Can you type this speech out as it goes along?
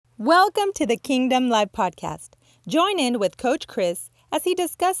Welcome to the Kingdom Life Podcast. Join in with Coach Chris as he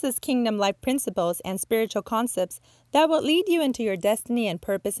discusses Kingdom Life principles and spiritual concepts that will lead you into your destiny and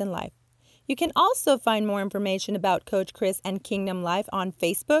purpose in life. You can also find more information about Coach Chris and Kingdom Life on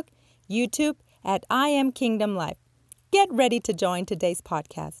Facebook, YouTube, at I Am Kingdom Life. Get ready to join today's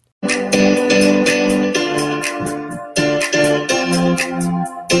podcast.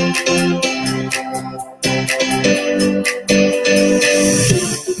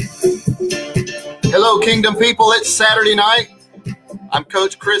 Hello, Kingdom people. It's Saturday night. I'm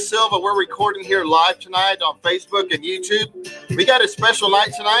Coach Chris Silva. We're recording here live tonight on Facebook and YouTube. We got a special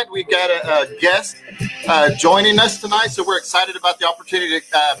night tonight. We got a guest joining us tonight, so we're excited about the opportunity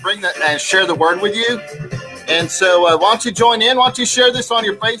to bring that and share the word with you. And so why don't you join in? Why don't you share this on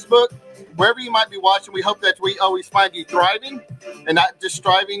your Facebook? Wherever you might be watching, we hope that we always find you thriving and not just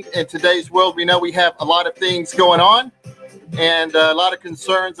striving. In today's world, we know we have a lot of things going on and a lot of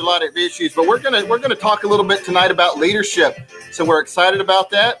concerns, a lot of issues. But we're gonna talk a little bit tonight about leadership. So we're excited about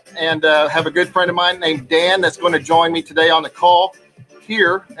that, and have a good friend of mine named Dan that's going to join me today on the call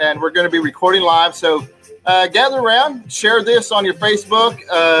here, and we're going to be recording live. So gather around, share this on your Facebook,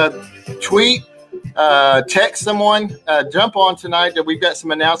 tweet, text someone, jump on tonight that we've got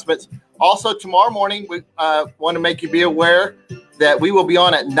some announcements. Also, tomorrow morning, we want to make you be aware that we will be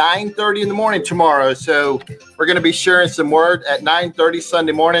on at 9:30 in the morning tomorrow. So we're going to be sharing some word at 9:30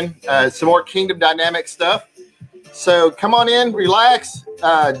 Sunday morning, some more Kingdom Dynamic stuff. So come on in, relax,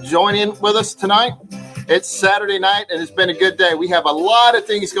 join in with us tonight. It's Saturday night, and it's been a good day. We have a lot of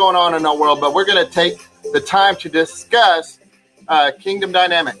things going on in our world, but we're going to take the time to discuss Kingdom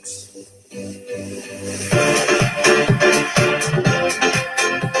Dynamics.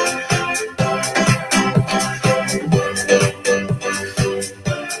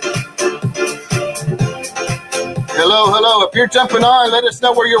 Hello. If you're jumping on, let us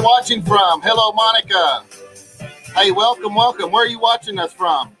know where you're watching from. Hello, Monica. Hey, welcome. Where are you watching us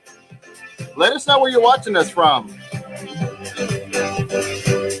from? Let us know where you're watching us from.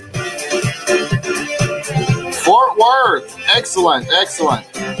 Fort Worth. Excellent.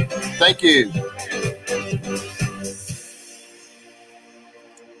 Thank you.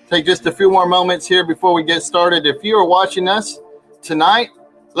 Take just a few more moments here before we get started. If you are watching us tonight,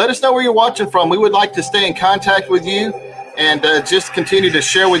 let us know where you're watching from. We would like to stay in contact with you and just continue to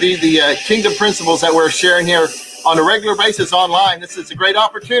share with you the kingdom principles that we're sharing here on a regular basis online. This is a great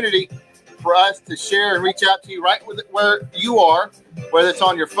opportunity for us to share and reach out to you right where you are, whether it's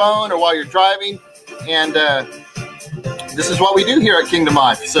on your phone or while you're driving. And this is what we do here at Kingdom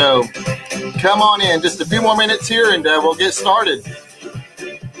Life. So come on in. Just a few more minutes here and we'll get started.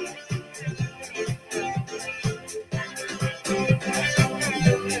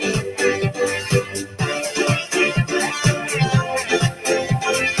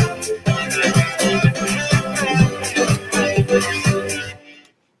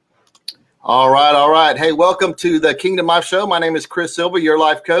 All right. Hey, welcome to the Kingdom Life Show. My name is Chris Silva, your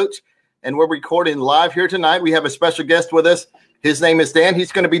life coach, and we're recording live here tonight. We have a special guest with us. His name is Dan.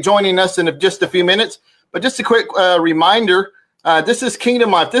 He's going to be joining us in just a few minutes. But just a quick reminder, this is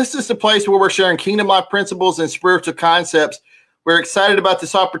Kingdom Life. This is the place where we're sharing Kingdom Life principles and spiritual concepts. We're excited about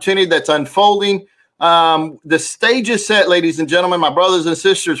this opportunity that's unfolding. The stage is set, ladies and gentlemen, my brothers and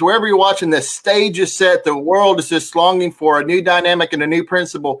sisters, wherever you're watching, the stage is set. The world is just longing for a new dynamic and a new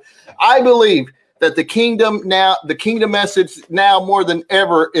principle. I believe that the kingdom message now more than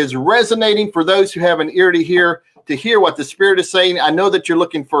ever is resonating for those who have an ear to hear what the Spirit is saying. I know that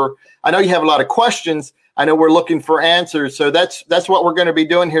I know you have a lot of questions. I know we're looking for answers. So that's what we're going to be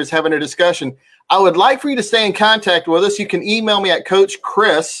doing here, is having a discussion. I would like for you to stay in contact with us. You can email me at Coach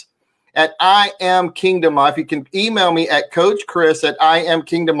Chris at I Am Kingdom Life. You can email me at Coach Chris at I Am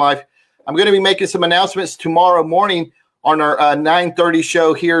Kingdom Life. I'm going to be making some announcements tomorrow morning on our 9:30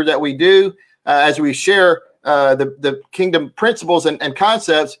 show here that we do as we share the kingdom principles and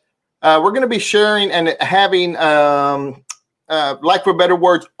concepts. We're going to be sharing and having, like for better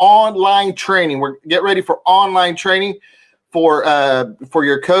words, online training. We're get ready for online training for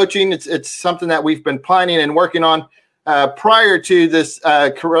your coaching. It's something that we've been planning and working on prior to this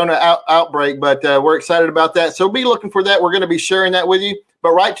corona outbreak, but we're excited about that. So be looking for that. We're going to be sharing that with you.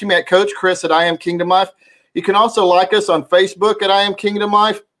 But write to me at Coach Chris at I Am Kingdom Life. You can also like us on Facebook at I Am Kingdom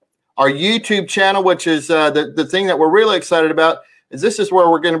Life. Our YouTube channel, which is the thing that we're really excited about, is this is where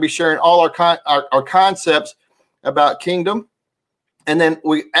we're going to be sharing all our concepts about kingdom. And then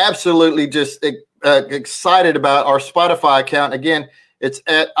we absolutely just excited about our Spotify account. Again, it's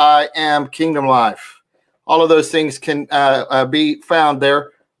at I Am Kingdom Life. All of those things can be found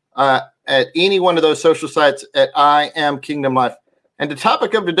there at any one of those social sites at I Am Kingdom Life. And the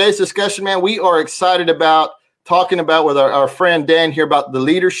topic of today's discussion, man, we are excited about talking about with our friend Dan here about the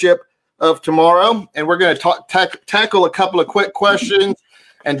leadership of tomorrow. And we're going to tackle a couple of quick questions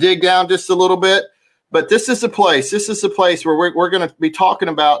and dig down just a little bit. But this is the place where we're going to be talking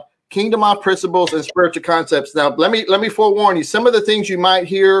about Kingdom Life principles and spiritual concepts. Now, let me forewarn you, some of the things you might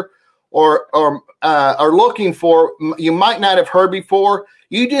hear or are looking for, you might not have heard before.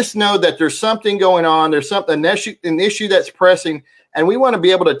 You just know that there's something going on. There's an issue that's pressing, and we want to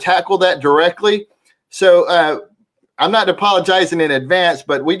be able to tackle that directly. So I'm not apologizing in advance,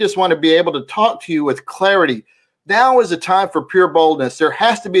 but we just want to be able to talk to you with clarity. Now is a time for pure boldness. There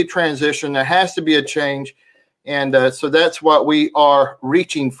has to be a transition. There has to be a change. And so that's what we are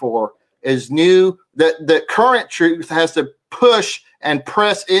reaching for, is new, that the current truth has to push and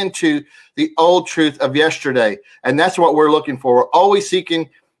press into the old truth of yesterday. And that's what we're looking for. We're always seeking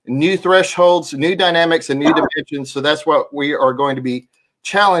new thresholds, new dynamics, and new dimensions. So that's what we are going to be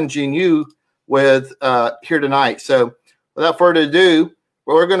challenging you with here tonight. So without further ado,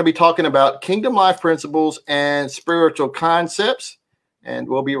 we're going to be talking about Kingdom Life principles and spiritual concepts. And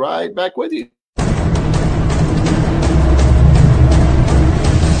we'll be right back with you.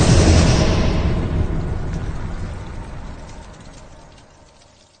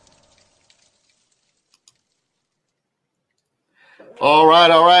 All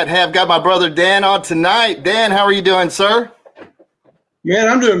right. Hey, I've got my brother Dan on tonight. Dan, how are you doing, sir? Man,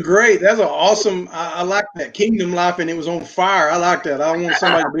 I'm doing great. That's an awesome. I like that Kingdom Life, and it was on fire. I like that. I want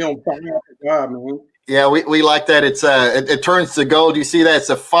somebody to be on fire for God, man. Yeah, we like that. It's it turns to gold. You see that?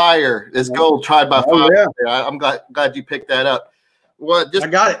 It's a fire. It's gold tried by fire. Yeah. I'm glad you picked that up. Well, I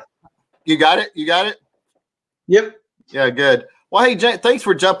got it. You got it? You got it? Yep. Yeah, good. Well, hey, thanks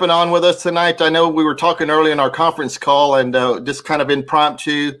for jumping on with us tonight. I know we were talking early in our conference call and just kind of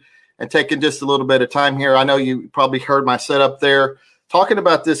impromptu and taking just a little bit of time here. I know you probably heard my setup there, talking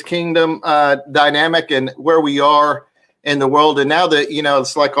about this kingdom dynamic and where we are in the world. And now that,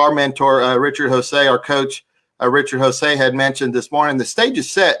 it's like our mentor, Richard Jose, our coach, Richard Jose had mentioned this morning, the stage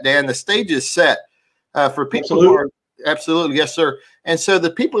is set, Dan. The stage is set for people who are absolutely. Yes, sir. And so the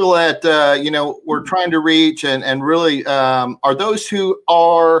people that, we're trying to reach and really are those who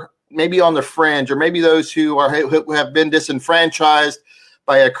are maybe on the fringe, or maybe those who have been disenfranchised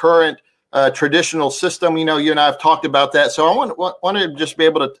by a current traditional system. You and I have talked about that. So I want to just be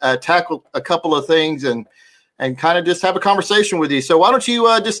able to tackle a couple of things and kind of just have a conversation with you. So why don't you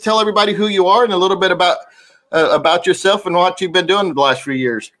just tell everybody who you are and a little bit about yourself and what you've been doing the last few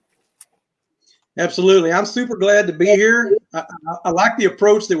years. Absolutely. I'm super glad to be here. I like the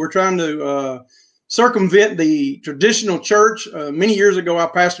approach that we're trying to circumvent the traditional church. Many years ago, I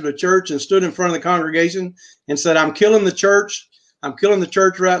pastored a church and stood in front of the congregation and said, I'm killing the church. I'm killing the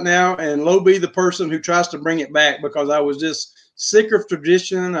church right now. And lo be the person who tries to bring it back, because I was just sick of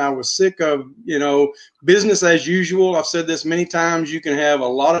tradition. I was sick of, business as usual. I've said this many times. You can have a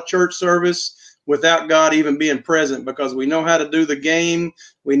lot of church service without God even being present, because we know how to do the game.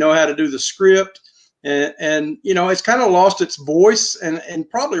 We know how to do the script. And it's kind of lost its voice, and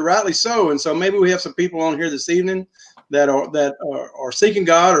probably rightly so. And so maybe we have some people on here this evening that are seeking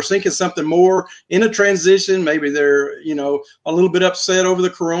God or seeking something more in a transition. Maybe they're, a little bit upset over the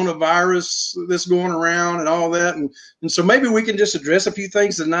coronavirus that's going around and all that. And so maybe we can just address a few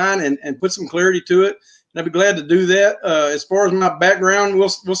things tonight and put some clarity to it. And I'd be glad to do that. As far as my background, we'll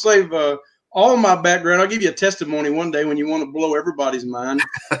save all my background. I'll give you a testimony one day when you want to blow everybody's mind,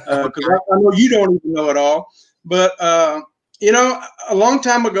 because I know you don't even know it all. But, a long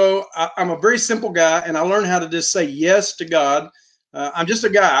time ago, I'm a very simple guy, and I learned how to just say yes to God. I'm just a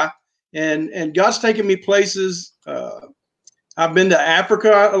guy, and God's taken me places. I've been to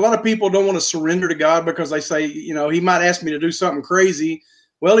Africa. A lot of people don't want to surrender to God because they say, he might ask me to do something crazy.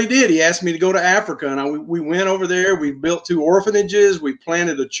 Well, he did. He asked me to go to Africa, and we went over there. We built 2 orphanages. We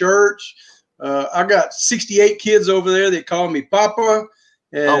planted a church. I got 68 kids over there that call me Papa,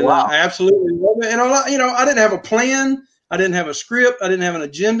 and I absolutely love it. And I didn't have a plan. I didn't have a script. I didn't have an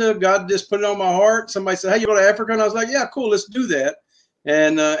agenda. God just put it on my heart. Somebody said, "Hey, you go to Africa?" And I was like, "Yeah, cool. Let's do that."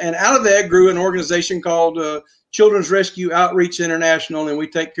 And out of that grew an organization called Children's Rescue Outreach International, and we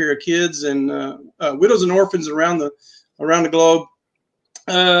take care of kids and widows and orphans around the globe.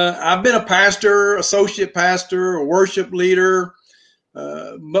 I've been a pastor, associate pastor, a worship leader.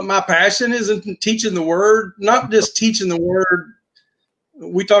 But my passion is in teaching the word, not just teaching the word.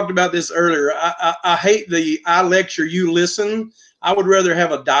 We talked about this earlier. I hate the I lecture, you listen. I would rather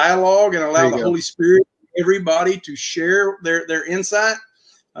have a dialogue and allow the Holy Spirit, everybody, to share their insight.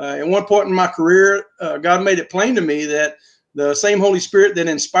 At one point in my career, God made it plain to me that the same Holy Spirit that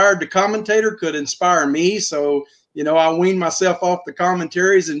inspired the commentator could inspire me. So I wean myself off the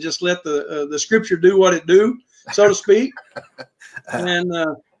commentaries and just let the scripture do what it do, so to speak. And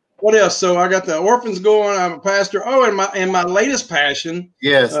what else? So I got the orphans going. I'm a pastor. Oh, and my latest passion.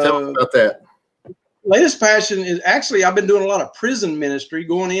 Yes, tell me about that. Latest passion is actually I've been doing a lot of prison ministry,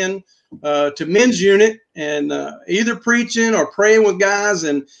 going in to men's unit and either preaching or praying with guys.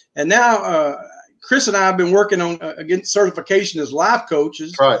 And now Chris and I have been working on against certification as life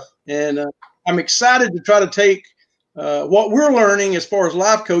coaches. Right. And I'm excited to try to take what we're learning as far as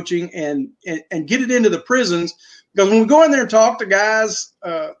life coaching and get it into the prisons. Because when we go in there and talk to guys,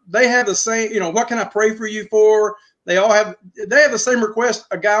 they have the same, what can I pray for you for? They have the same request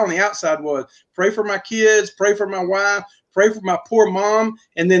a guy on the outside was. Pray for my kids, pray for my wife, pray for my poor mom.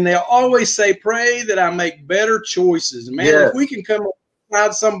 And then they always say, pray that I make better choices. Man, If we can come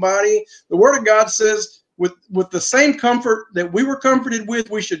alongside somebody, the Word of God says with the same comfort that we were comforted with,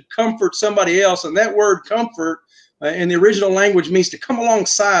 we should comfort somebody else. And that word comfort in the original language means to come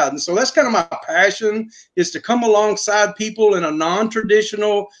alongside. And so that's kind of my passion, is to come alongside people in a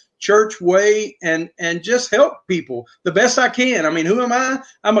non-traditional church way and just help people the best I can. I mean, who am I?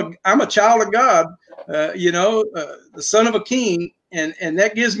 I'm a child of God, the son of a king. And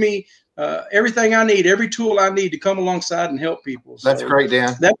that gives me everything I need, every tool I need to come alongside and help people. So that's great,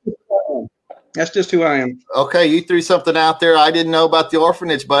 Dan. That's just who I am. Okay, you threw something out there I didn't know about the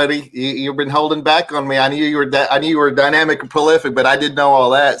orphanage, buddy. You've been holding back on me. I knew you were dynamic and prolific, but I didn't know all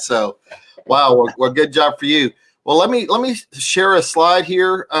that. So, wow, well, good job for you. Well, let me share a slide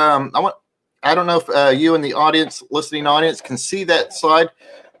here. I don't know if you and the listening audience can see that slide,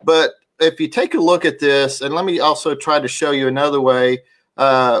 but if you take a look at this, and let me also try to show you another way.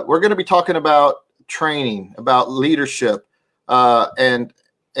 We're going to be talking about training, about leadership, and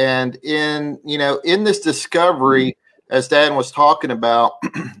in this discovery, as Dan was talking about,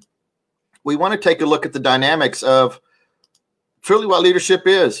 we want to take a look at the dynamics of truly what leadership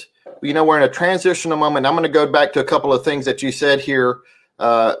is. We're in a transitional moment. I'm going to go back to a couple of things that you said here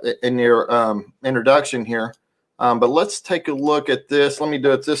in your introduction here. But let's take a look at this. Let me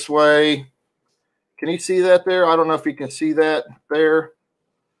do it this way. Can you see that there? I don't know if you can see that there.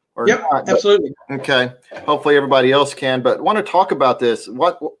 Yep, not, absolutely. Okay. Hopefully everybody else can, but I want to talk about this.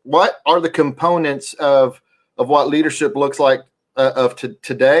 What are the components of what leadership looks like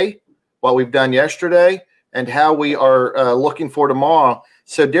today, what we've done yesterday, and how we are looking for tomorrow?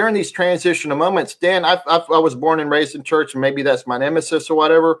 So during these transitional moments, Dan, I was born and raised in church, and maybe that's my nemesis or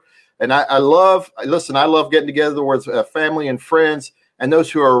whatever. And I love getting together with family and friends and those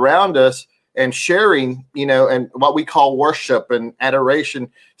who are around us and sharing, and what we call worship and adoration.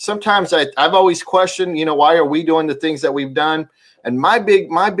 Sometimes I've always questioned, why are we doing the things that we've done? And my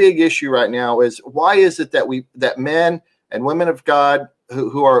big issue right now is, why is it that men and women of God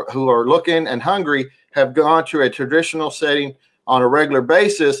who are looking and hungry have gone to a traditional setting on a regular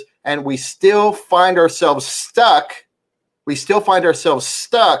basis, and we still find ourselves stuck. We still find ourselves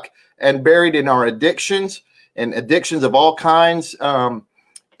stuck and buried in our addictions and addictions of all kinds.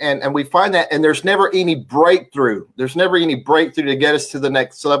 And we find that, and there's never any breakthrough. There's never any breakthrough to get us to the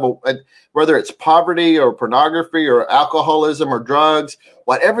next level, whether it's poverty or pornography or alcoholism or drugs,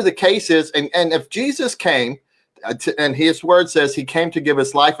 whatever the case is. And if Jesus came, and his word says he came to give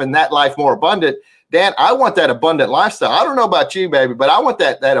us life and that life more abundant, Dan, I want that abundant lifestyle. I don't know about you, baby, but I want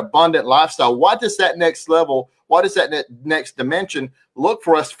that abundant lifestyle. What does that next level, what does that next dimension look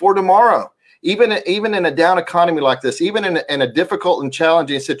for us for tomorrow? Even in a down economy like this, even in a difficult and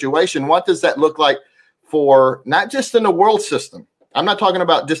challenging situation, what does that look like for not just in the world system? I'm not talking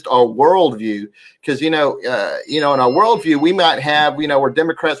about just our worldview, because in our worldview we might have we're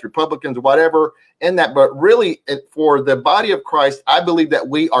Democrats, Republicans, whatever in that, but really for the body of Christ, I believe that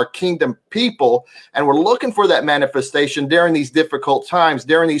we are kingdom people, and we're looking for that manifestation during these difficult times,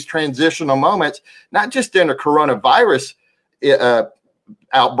 during these transitional moments, not just during a coronavirus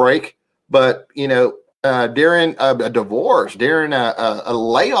outbreak, but during a divorce, during a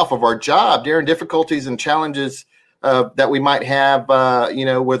layoff of our job, during difficulties and challenges that we might have,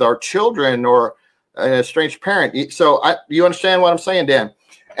 with our children or an estranged parent. So you understand what I'm saying, Dan?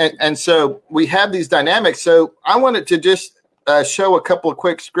 And so we have these dynamics. So I wanted to just show a couple of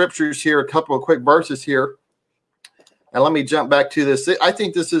quick scriptures here, a couple of quick verses here. And let me jump back to this. I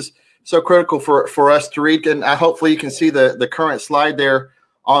think this is so critical for us to read, and hopefully you can see the current slide there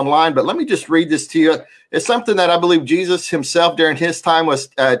online. But let me just read this to you. It's something that I believe Jesus himself during his time was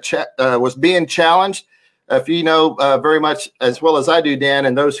being challenged. If you know very much as well as I do, Dan,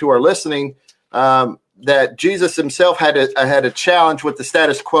 and those who are listening, that Jesus himself had a challenge with the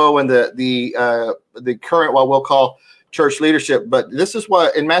status quo and the current, what we'll call church leadership. But this is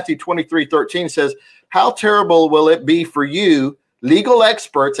what in Matthew 23:13 says, how terrible will it be for you, legal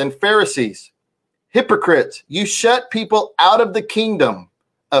experts and Pharisees, hypocrites? You shut people out of the kingdom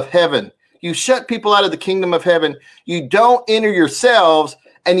of heaven. You shut people out of the kingdom of heaven. You don't enter yourselves,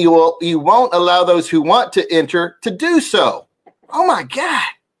 and you won't allow those who want to enter to do so. Oh my God.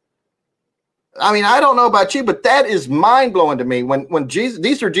 I mean, I don't know about you, but that is mind-blowing to me. When Jesus,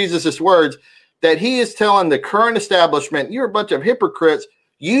 these are Jesus's words, that he is telling the current establishment, you're a bunch of hypocrites.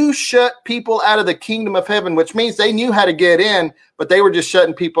 You shut people out of the kingdom of heaven, which means they knew how to get in, but they were just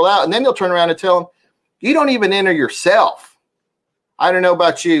shutting people out. And then he'll turn around and tell them, you don't even enter yourself. I don't know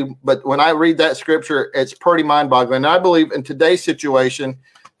about you, but when I read that scripture, it's pretty mind-boggling. And I believe in today's situation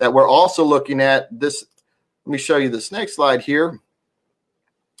that we're also looking at this. Let me show you this next slide here.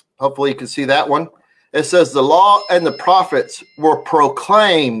 Hopefully you can see that one. It says the law and the prophets were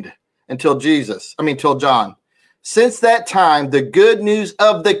proclaimed until John. Since that time, the good news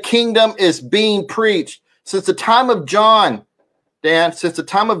of the kingdom is being preached. Since the time of John, Dan, since the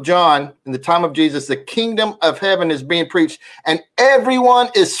time of John and the time of Jesus, the kingdom of heaven is being preached, and everyone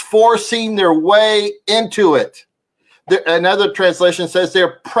is forcing their way into it. Another translation says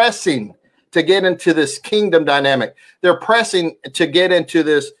they're pressing to get into this kingdom dynamic. They're pressing to get into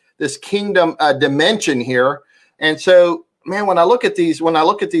this kingdom dimension here. And so, man, when I look at these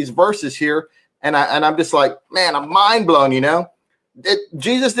verses here, and I'm just like, man, I'm mind blown.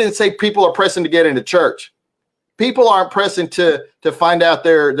 Jesus didn't say people are pressing to get into church. People aren't pressing to find out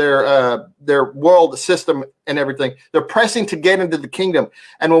their world system and everything. They're pressing to get into the kingdom.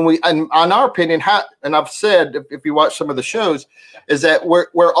 And on our opinion, and I've said, if you watch some of the shows, is that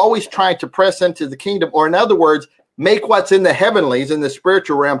we're always trying to press into the kingdom, or in other words, make what's in the heavenlies, in the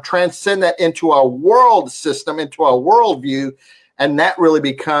spiritual realm, transcend that into our world system, into our worldview, and that really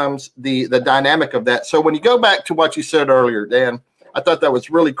becomes the dynamic of that. So when you go back to what you said earlier, Dan, I thought that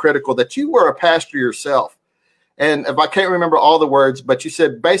was really critical, that you were a pastor yourself. And if I can't remember all the words, but you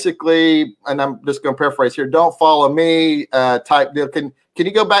said basically, and I'm just going to paraphrase here, don't follow me type deal. Can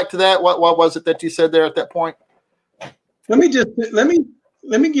you go back to that? What was it that you said there at that point? Let me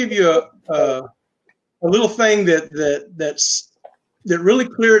give you a little thing that really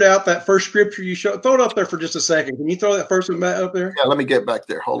cleared out that first scripture you showed. Throw it up there for just a second. Can you throw that first one back up there? Yeah, let me get back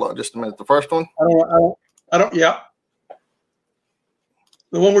there. Hold on just a minute. The first one? I don't. Yeah.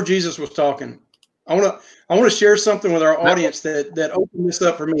 The one where Jesus was talking. I want to share something with our audience that opened this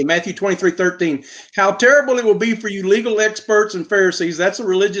up for me. Matthew 23:13. How terrible it will be for you legal experts and Pharisees. That's the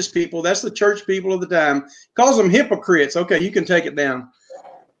religious people. That's the church people of the time. Calls them hypocrites. Okay, you can take it down.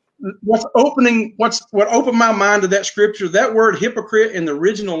 What opened my mind to that scripture? That word hypocrite in the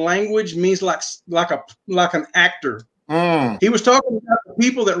original language means like an actor. He was talking about the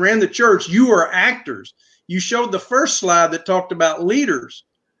people that ran the church. You are actors. You showed the first slide that talked about leaders.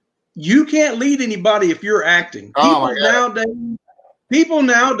 You can't lead anybody if you're acting. People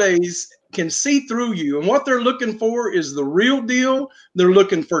nowadays can see through you, and what they're looking for is the real deal. They're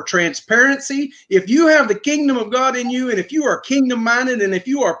looking for transparency. If you have the kingdom of God in you, and if you are kingdom minded, and if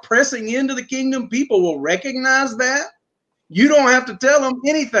you are pressing into the kingdom, people will recognize that. You don't have to tell them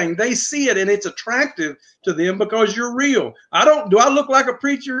anything. They see it, and it's attractive to them because you're real. Do I look like a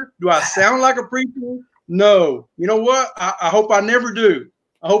preacher? Do I sound like a preacher? No. You know what? I hope I never do.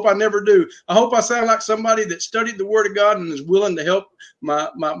 I hope I never do. I hope I sound like somebody that studied the word of God and is willing to help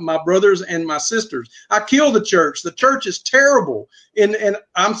my brothers and my sisters. I kill the church. The church is terrible. And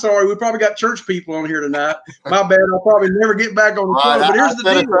I'm sorry, we probably got church people on here tonight. My bad. I'll probably never get back on the show. But here's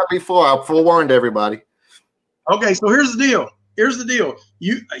the deal. Before I forewarned everybody. Okay, so here's the deal.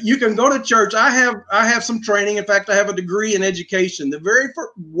 You can go to church. I have some training. In fact, I have a degree in education. The very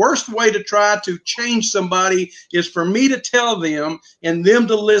worst way to try to change somebody is for me to tell them and them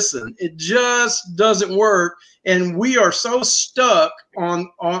to listen. It just doesn't work. And we are so stuck on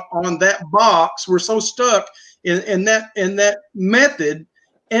that box. We're so stuck in that method,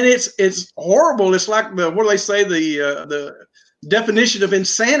 and it's horrible. It's like what do they say? The definition of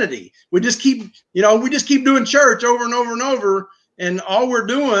insanity. We just keep doing church over and over and over, and all we're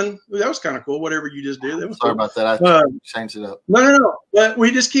doing, that was kind of cool, whatever you just did. That was Sorry cool. about that. I changed it up. No. But we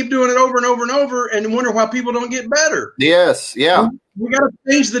just keep doing it over and over and over and wonder why people don't get better. Yes. Yeah. We got to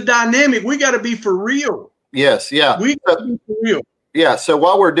change the dynamic. We got to be for real. Yes. Yeah. We got to be for real. Yeah. So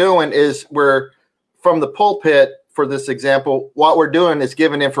what we're doing is we're from the pulpit, for this example, what we're doing is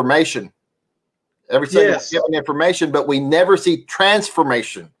giving information. Everything is given information, but we never see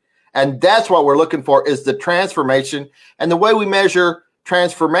transformation. And that's what we're looking for, is the transformation. And the way we measure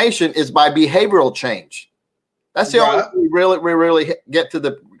transformation is by behavioral change. That's the only way we really get to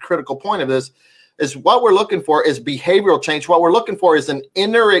the critical point of this, is what we're looking for is behavioral change. What we're looking for is an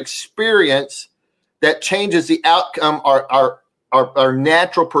inner experience that changes the outcome, our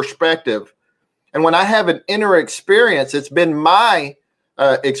natural perspective. And when I have an inner experience, it's been my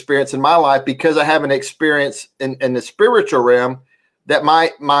experience in my life, because I have an experience in the spiritual realm, that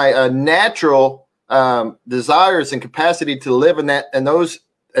my natural desires and capacity to live in that and those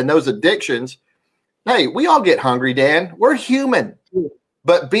addictions. Hey, we all get hungry, Dan. We're human.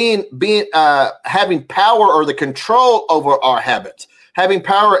 But having power or the control over our habits, having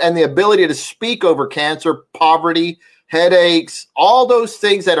power and the ability to speak over cancer, poverty, headaches, all those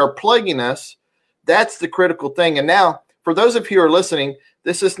things that are plaguing us, that's the critical thing. And now, for those of you who are listening,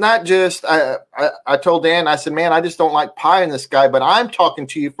 this is not just, I told Dan, I said, man, I just don't like pie in the sky, but I'm talking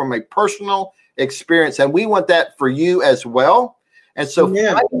to you from a personal experience, and we want that for you as well. And so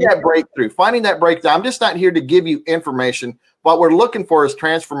finding that breakthrough, I'm just not here to give you information. What we're looking for is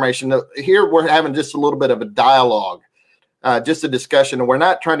transformation. Here we're having just a little bit of a dialogue, just a discussion. And we're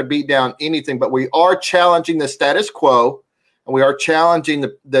not trying to beat down anything, but we are challenging the status quo, and we are challenging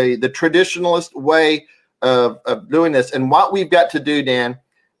the traditionalist way of doing this. And what we've got to do, Dan,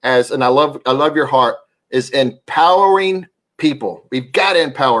 and I love your heart, is empowering people. We've got to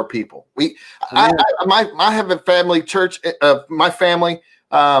empower people. I have a family church, my family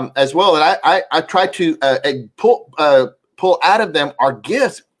as well, and I try to pull out of them our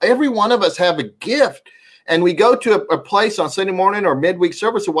gifts. Every one of us have a gift, and we go to a place on Sunday morning or midweek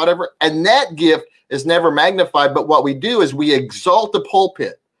service or whatever, and that gift is never magnified. But what we do is we exalt the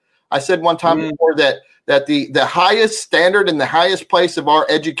pulpit. I said one time before that the highest standard and the highest place of our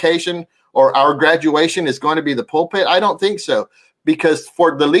education or our graduation is going to be the pulpit. I don't think so, because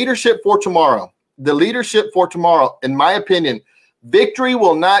for the leadership for tomorrow, in my opinion, victory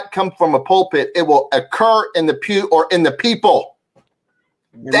will not come from a pulpit. It will occur in the pew or in the people.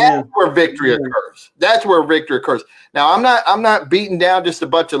 That's where victory occurs. That's where victory occurs. Now, I'm not beating down just a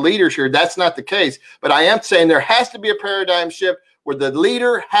bunch of leaders here. That's not the case. But I am saying there has to be a paradigm shift where the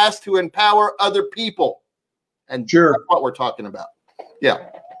leader has to empower other people. And that's what we're talking about. Yeah.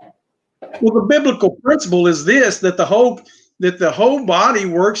 Well, the biblical principle is this, that the whole body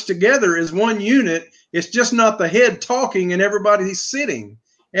works together as one unit. It's just not the head talking and everybody's sitting.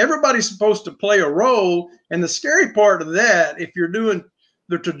 Everybody's supposed to play a role. And the scary part of that, if you're doing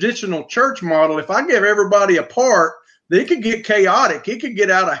the traditional church model, if I give everybody a part, they could get chaotic. It could get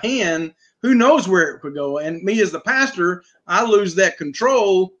out of hand. Who knows where it could go? And me as the pastor, I lose that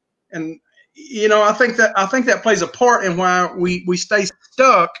control. And, I think that plays a part in why we stay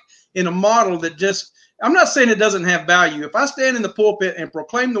stuck in a model that just, I'm not saying it doesn't have value. If I stand in the pulpit and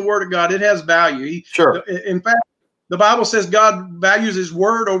proclaim the word of God, it has value. Sure. In fact, the Bible says God values his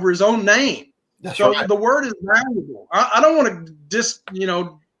word over his own name. That's so right. The word is valuable. I don't want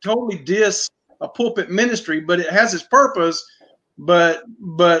to totally diss a pulpit ministry, but it has its purpose. But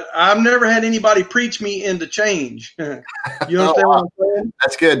I've never had anybody preach me into change. You understand what I'm saying?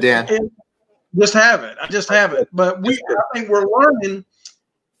 That's good, Dan. I just have it. But I think we're learning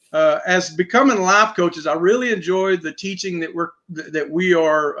as becoming life coaches. I really enjoyed the teaching that we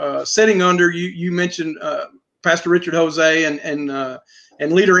are sitting under. You mentioned Pastor Richard Jose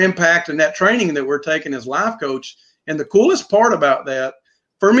and Leader Impact and that training that we're taking as life coach. And the coolest part about that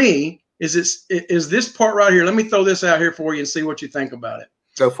for me is this part right here. Let me throw this out here for you and see what you think about it.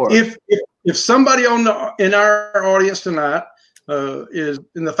 Go for it. If somebody in our audience tonight is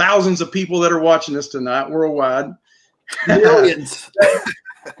in the thousands of people that are watching us tonight worldwide, millions,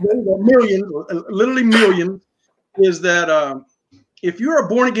 literally millions, is that if you're a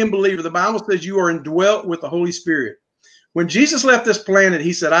born again believer, the Bible says you are indwelt with the Holy Spirit. When Jesus left this planet,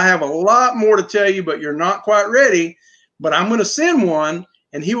 he said, I have a lot more to tell you, but you're not quite ready, but I'm going to send one,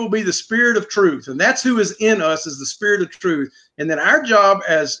 and he will be the Spirit of truth. And that's who is in us, is the Spirit of truth. And then our job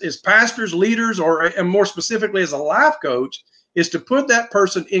as pastors, leaders, and more specifically as a life coach, is to put that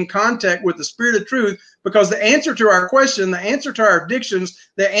person in contact with the Spirit of truth, because the answer to our question, the answer to our addictions,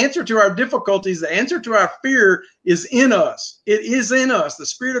 the answer to our difficulties, the answer to our fear is in us. It is in us. The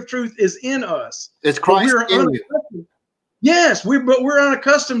Spirit of truth is in us. It's Christ in you. Yes, but we're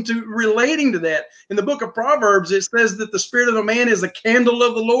unaccustomed to relating to that. In the book of Proverbs, it says that the spirit of a man is the candle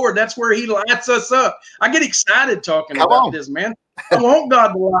of the Lord. That's where he lights us up. I get excited talking about this, man. I want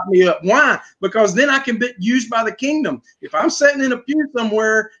God to light me up. Why? Because then I can be used by the kingdom. If I'm sitting in a pew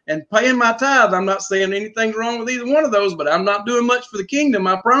somewhere and paying my tithe, I'm not saying anything's wrong with either one of those, but I'm not doing much for the kingdom,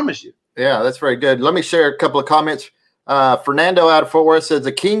 I promise you. Yeah, that's very good. Let me share a couple of comments. Fernando out of Fort Worth says,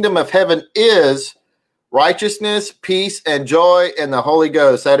 the kingdom of heaven is righteousness, peace, and joy in the Holy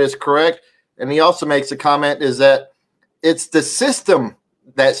Ghost. That is correct. And he also makes a comment is that it's the system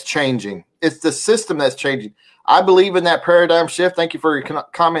that's changing. It's the system that's changing. I believe in that paradigm shift. Thank you for your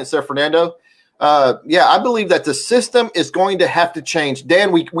comments there, Fernando. yeah, I believe that the system is going to have to change.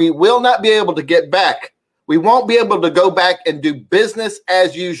 Dan, we will not be able to get back. We won't be able to go back and do business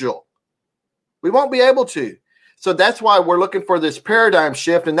as usual. We won't be able to. So that's why we're looking for this paradigm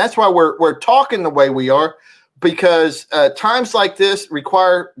shift. And that's why we're talking the way we are, because times like this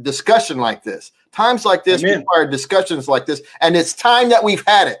require discussion like this. Times like this require discussions like this. And it's time that we've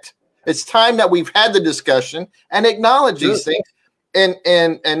had it. It's time that we've had the discussion and acknowledge these things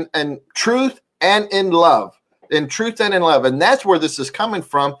in truth and in love. In truth and in love. And that's where this is coming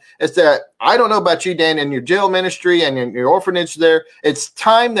from, is that I don't know about you, Dan, in your jail ministry and in your orphanage there. It's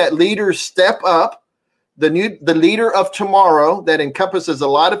time that leaders step up. The leader of tomorrow that encompasses a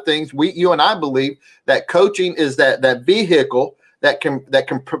lot of things. You and I believe that coaching is that vehicle that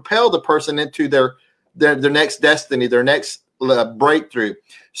can propel the person into their next destiny, their next breakthrough.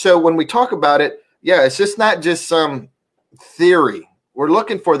 So when we talk about it, yeah, it's just not just some theory. We're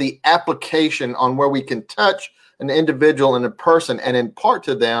looking for the application on where we can touch an individual and a person and impart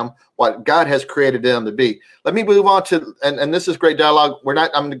to them what God has created them to be. Let me move on to, and this is great dialogue.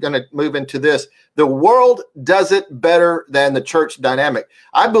 I'm going to move into this. The world does it better than the church dynamic.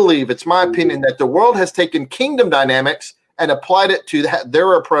 I believe, it's my opinion, that the world has taken kingdom dynamics and applied it to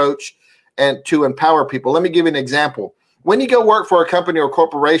their approach and to empower people. Let me give you an example. When you go work for a company or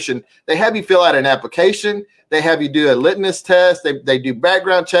corporation, they have you fill out an application. They have you do a litmus test. They do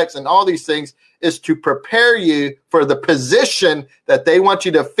background checks and all these things is to prepare you for the position that they want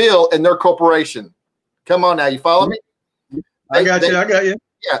you to fill in their corporation. Come on now, you follow me? I got you.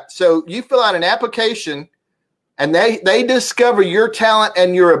 Yeah, so you fill out an application and they discover your talent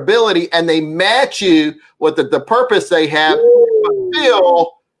and your ability, and they match you with the purpose they have to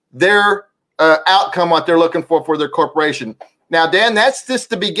fulfill their outcome, what they're looking for their corporation. Now, Dan, that's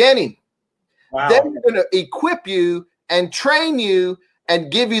just the beginning. Wow. Then they're going to equip you and train you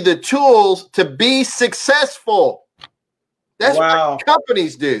and give you the tools to be successful. That's what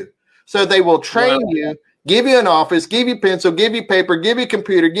companies do. So they will train you, give you an office, give you pencil, give you paper, give you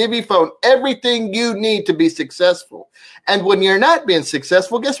computer, give you phone, everything you need to be successful. And when you're not being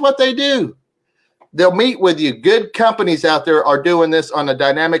successful, guess what they do? They'll meet with you. Good companies out there are doing this on a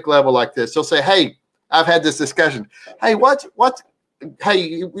dynamic level like this. They'll say, hey, I've had this discussion. Hey,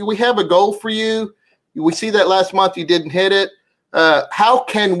 hey, we have a goal for you. We see that last month you didn't hit it. How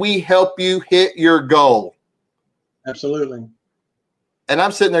can we help you hit your goal? Absolutely. And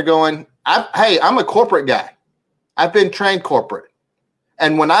I'm sitting there going, I'm a corporate guy. I've been trained corporate.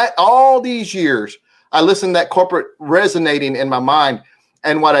 And when all these years, I listened to that corporate resonating in my mind.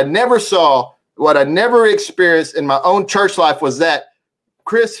 And what I never saw, what I never experienced in my own church life was that,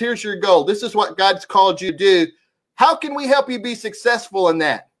 Chris, here's your goal. This is what God's called you to do. How can we help you be successful in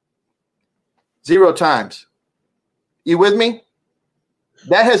that? 0 times. You with me?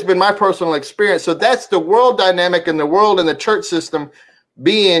 That has been my personal experience. So that's the world dynamic and the world and the church system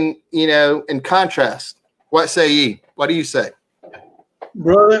being, in contrast. What say ye? What do you say?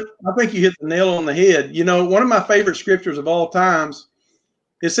 Brother, I think you hit the nail on the head. One of my favorite scriptures of all times,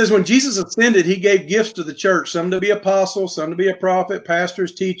 it says when Jesus ascended, he gave gifts to the church, some to be apostles, some to be a prophet,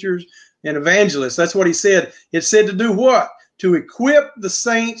 pastors, teachers, and evangelists. That's what he said. It said to do what? To equip the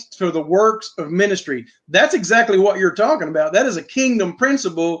saints for the works of ministry. That's exactly what you're talking about. That is a kingdom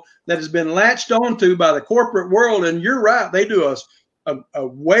principle that has been latched onto by the corporate world. And you're right. They do a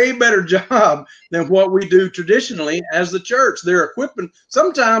way better job than what we do traditionally as the church. They're equipping.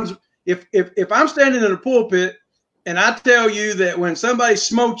 Sometimes if I'm standing in a pulpit and I tell you that when somebody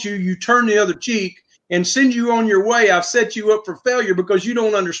smokes you, you turn the other cheek and send you on your way, I've set you up for failure because you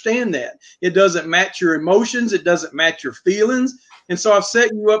don't understand that. It doesn't match your emotions. It doesn't match your feelings. And so I've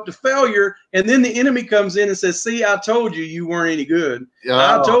set you up to failure. And then the enemy comes in and says, see, I told you you weren't any good.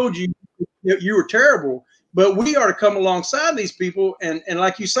 I told you you were terrible. But we are to come alongside these people and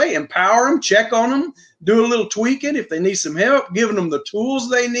like you say, empower them, check on them, do a little tweaking if they need some help, giving them the tools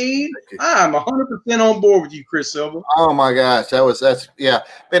they need. I'm 100% on board with you, Chris Silva. Oh my gosh, that's yeah.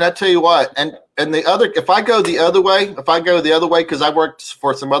 Man, I tell you what, and if I go the other way, because I worked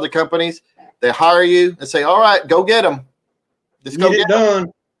for some other companies, they hire you and say, all right, go get them. Just go get it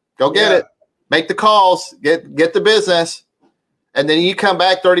done. Go get it. Make the calls. Get the business. And then you come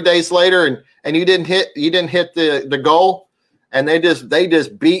back 30 days later and you didn't hit the goal, and they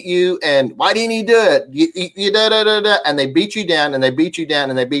just beat you. And why didn't you do it? You and they beat you down and they beat you down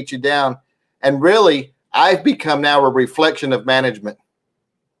and they beat you down. And really, I've become now a reflection of management.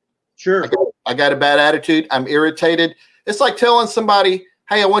 Sure. I got a bad attitude. I'm irritated. It's like telling somebody,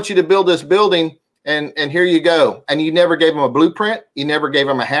 hey, I want you to build this building and here you go. And you never gave them a blueprint. You never gave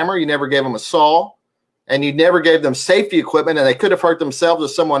them a hammer. You never gave them a saw. And you never gave them safety equipment, and they could have hurt themselves or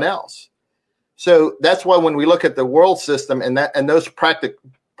someone else. So that's why when we look at the world system and those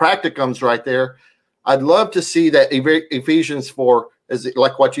practicums right there, I'd love to see that Ephesians 4 is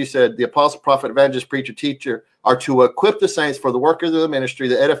like what you said, the apostle, prophet, evangelist, preacher, teacher are to equip the saints for the work of the ministry,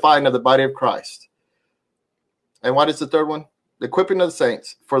 the edifying of the body of Christ. And what is the third one? The equipping of the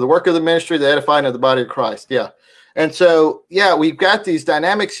saints for the work of the ministry, the edifying of the body of Christ. Yeah. And so, yeah, we've got these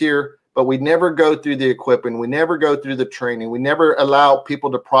dynamics here, but we never go through the equipping. We never go through the training. We never allow people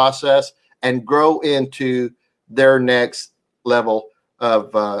to process and grow into their next level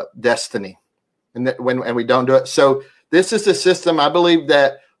of destiny. And when we don't do it. So this is a system. I believe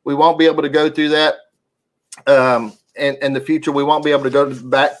that we won't be able to go through that. In the future, we won't be able to go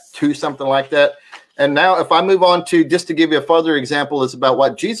back to something like that. And now if I move on to, just to give you a further example, is about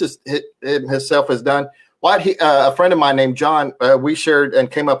what Jesus himself has done. A friend of mine named John, we shared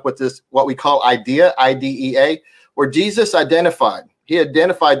and came up with this, what we call IDEA, I-D-E-A, where Jesus identified. He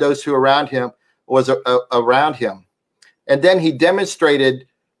identified those who around him was around him. And then he demonstrated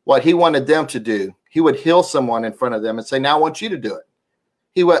what he wanted them to do. He would heal someone in front of them and say, now I want you to do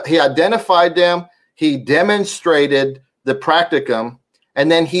it. He identified them. He demonstrated the practicum, and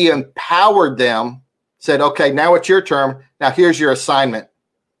then he empowered them, said, okay, now it's your turn. Now here's your assignment.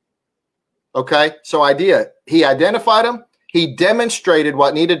 Okay, so he identified them. He demonstrated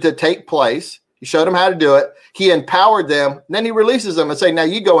what needed to take place. He showed them how to do it. He empowered them. And then he releases them and say, now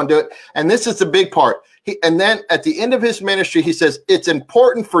you go and do it. And this is the big part. And then at the end of his ministry, he says, it's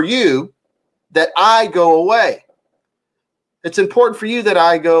important for you that I go away. It's important for you that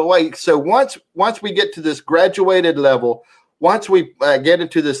I go away. So once we get to this graduated level, once we get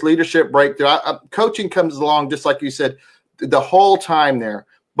into this leadership breakthrough, coaching comes along, just like you said, the whole time there.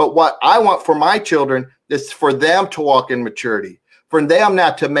 But what I want for my children is for them to walk in maturity, for them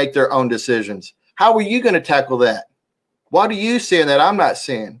not to make their own decisions. How are you going to tackle that? What are you seeing that I'm not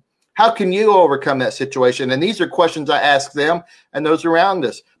seeing? How can you overcome that situation? And these are questions I ask them and those around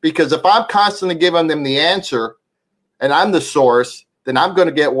us. Because if I'm constantly giving them the answer and I'm the source, then I'm going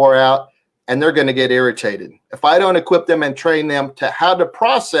to get wore out and they're going to get irritated. If I don't equip them and train them to how to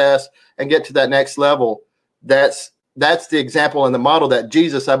process and get to that next level, that's the example and the model that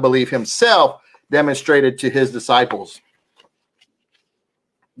Jesus, I believe, himself demonstrated to his disciples.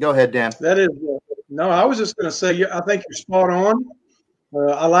 Go ahead, Dan. That is, no, I was just going to say, I think you're spot on.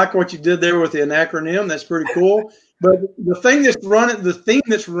 I like what you did there with the acronym. That's pretty cool. But the theme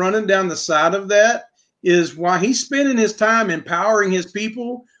that's running down the side of that is why he's spending his time empowering his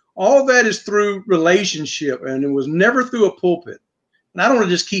people. All that is through relationship, and it was never through a pulpit. And I don't want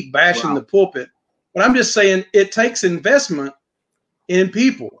to just keep bashing the pulpit, but I'm just saying it takes investment in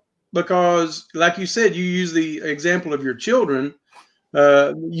people because, like you said, you use the example of your children.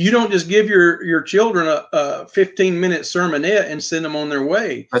 You don't just give your children a 15-minute sermonette and send them on their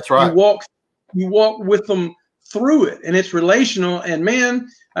way. That's right. You walk with them through it, and it's relational. And man,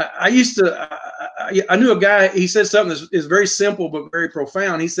 I knew a guy. He said something that is very simple but very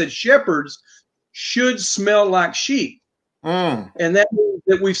profound. He said shepherds should smell like sheep, and that means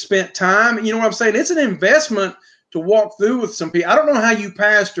that we've spent time. You know what I'm saying? It's an investment to walk through with some people. I don't know how you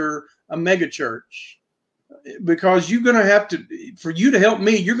pastor a mega church. Because you're going to have to, for you to help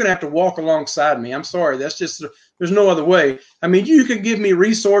me, you're going to have to walk alongside me. I'm sorry. That's just, there's no other way. I mean, you can give me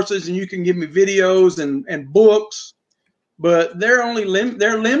resources and you can give me videos and books, but they're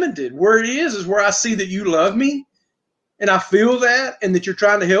limited. Where it is where I see that you love me and I feel that, and that you're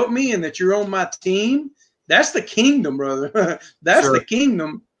trying to help me and that you're on my team. That's the kingdom, brother. That's the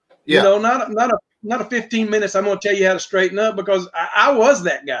kingdom. Yeah. You know, not a 15 minutes. I'm going to tell you how to straighten up, because I was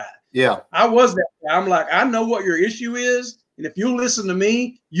that guy. Yeah, I was that guy. I'm like, I know what your issue is, and if you listen to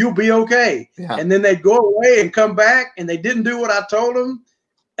me, you'll be okay. Yeah. And then they'd go away and come back, and they didn't do what I told them.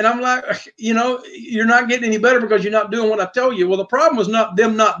 And I'm like, you know, you're not getting any better because you're not doing what I tell you. Well, the problem was not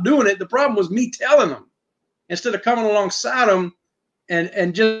them not doing it. The problem was me telling them instead of coming alongside them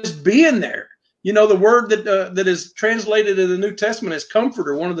and just being there. You know, the word that is translated in the New Testament as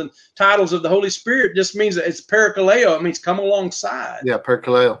comforter, one of the titles of the Holy Spirit, just means that it's parakaleo. It means come alongside. Yeah,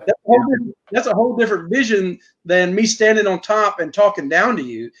 parakaleo. That's a whole different vision than me standing on top and talking down to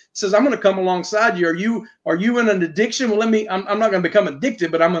you. It says, I'm going to come alongside you. Are you in an addiction? Well, I'm not going to become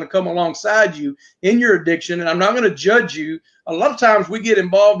addicted, but I'm going to come alongside you in your addiction, and I'm not going to judge you. A lot of times we get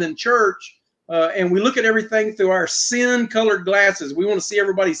involved in church and we look at everything through our sin-colored glasses. We want to see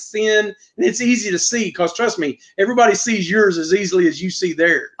everybody's sin, and it's easy to see because, trust me, everybody sees yours as easily as you see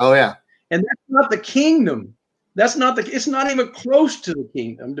theirs. Oh, yeah. And that's not the kingdom. It's not even close to the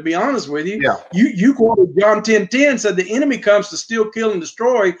kingdom, to be honest with you. Yeah. You quoted John 10:10, said the enemy comes to steal, kill, and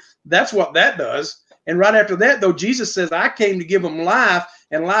destroy. That's what that does. And right after that, though, Jesus says, I came to give them life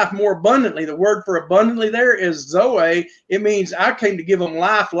and life more abundantly. The word for abundantly there is Zoe. It means I came to give them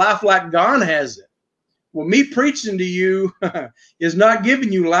life like God has it. Well, me preaching to you is not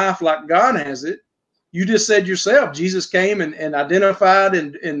giving you life like God has it. You just said yourself, Jesus came and identified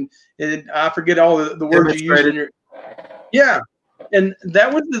and I forget all the words you used in your, yeah. And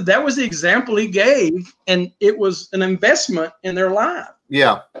that was the example he gave, and it was an investment in their life.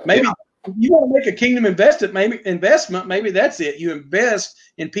 Yeah. Maybe if you want to make a kingdom investment, maybe that's it. You invest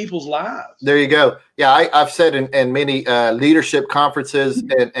in people's lives. There you go. Yeah, I've said in many leadership conferences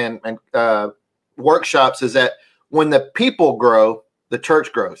and workshops is that when the people grow, the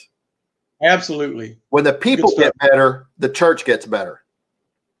church grows. Absolutely. When the people get better, the church gets better.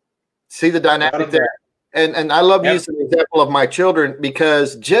 See the dynamic there? And I love using the example of my children,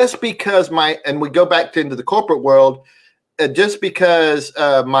 because just because and we go back into the corporate world, just because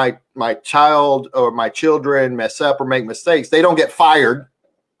my child or my children mess up or make mistakes, they don't get fired.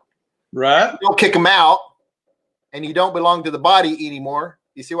 Right. You don't kick them out, and you don't belong to the body anymore.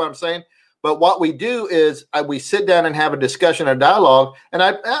 You see what I'm saying? But what we do is we sit down and have a discussion, a dialogue, and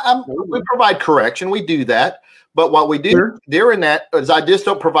we provide correction. We do that. But what we do during that is I just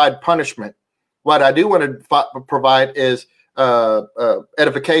don't provide punishment. What I do want to provide is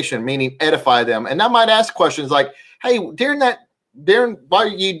edification, meaning edify them. And I might ask questions like, hey, during while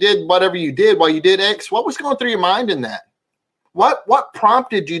you did whatever you did, while you did X, what was going through your mind in that? What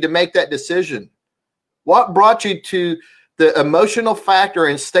prompted you to make that decision? What brought you to the emotional factor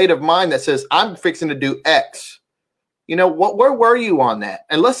and state of mind that says, I'm fixing to do X? You know, where were you on that?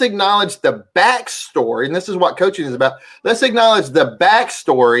 And let's acknowledge the backstory. And this is what coaching is about. Let's acknowledge the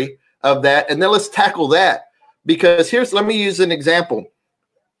backstory of that, and then let's tackle that. Because let me use an example.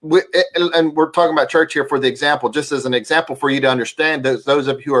 And we're talking about church here for the example, just as an example for you to understand, those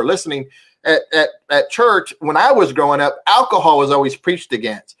of you who are listening. At church, when I was growing up, alcohol was always preached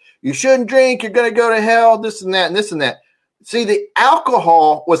against. You shouldn't drink, you're going to go to hell, this and that, and this and that. See, the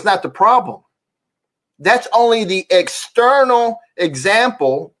alcohol was not the problem. That's only the external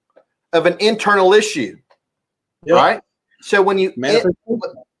example of an internal issue, right? So when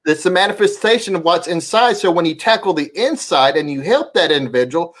it's the manifestation of what's inside. So when you tackle the inside and you help that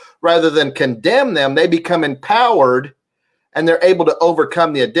individual rather than condemn them, they become empowered and they're able to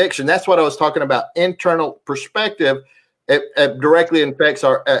overcome the addiction. That's what I was talking about. Internal perspective, it directly affects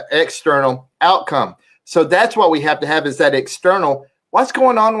our external outcome. So that's what we have to have, is that external. What's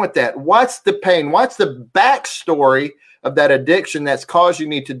going on with that? What's the pain? What's the backstory of that addiction that's caused you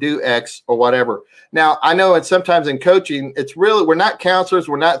need to do X or whatever? Now, I know it's sometimes in coaching, we're not counselors,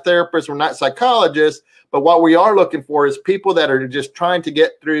 we're not therapists, we're not psychologists, but what we are looking for is people that are just trying to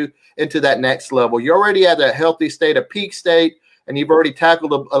get through into that next level. You're already at a healthy state, a peak state, and you've already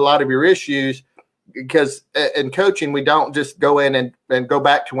tackled a lot of your issues, because in coaching, we don't just go in and go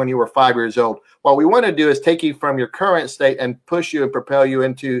back to when you were 5 years old. What we want to do is take you from your current state and push you and propel you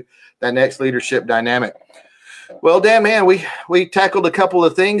into that next leadership dynamic. Well, Dan, man, we tackled a couple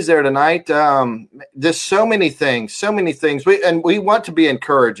of things there tonight. Just so many things. We want to be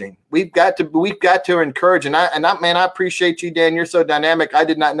encouraging. We've got to encourage. And I appreciate you, Dan. You're so dynamic. I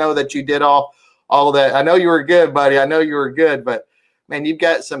did not know that you did all of that. I know you were good, buddy. I know you were good, but man, you've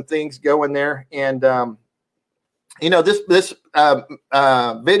got some things going there. And this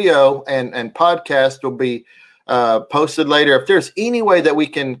video and podcast will be posted later. If there's any way that we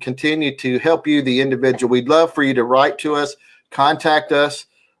can continue to help you, the individual, we'd love for you to write to us, contact us.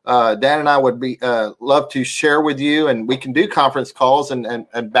 Dan and I would be love to share with you, and we can do conference calls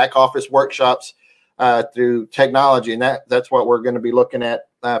and back office workshops through technology. And that's what we're going to be looking at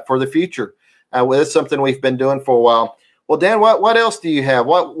for the future. It's something we've been doing for a while. Well, Dan, what else do you have?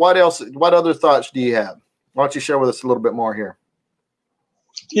 What other thoughts do you have? Why don't you share with us a little bit more here?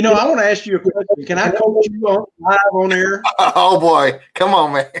 You know, I want to ask you a question. Can I coach you live on air? Oh boy, come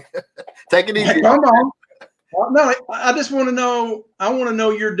on, man. Take it easy. Come on. No, I just want to know. I want to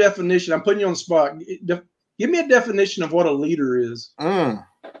know your definition. I'm putting you on the spot. Give me a definition of what a leader is. In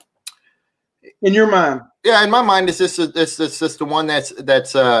your mind. Yeah, in my mind, it's just the one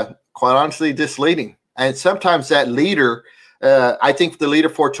that's quite honestly just leading. And sometimes that leader, I think the leader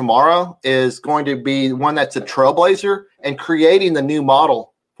for tomorrow is going to be one that's a trailblazer and creating the new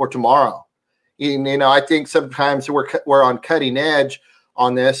model for tomorrow. You know, I think sometimes we're on cutting edge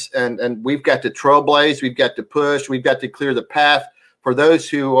on this, and we've got to trailblaze, we've got to push, we've got to clear the path for those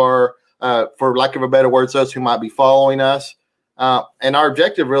who are, for lack of a better words, those who might be following us. And our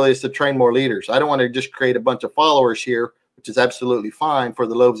objective really is to train more leaders. I don't want to just create a bunch of followers here, which is absolutely fine for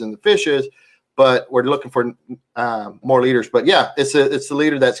the loaves and the fishes, but we're looking for more leaders. But yeah, it's the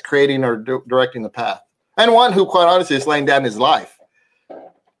leader that's creating or directing the path, and one who, quite honestly, is laying down his life.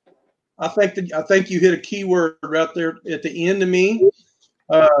 I think you hit a key word right there at the end to me.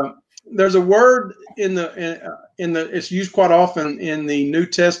 There's a word in the it's used quite often in the New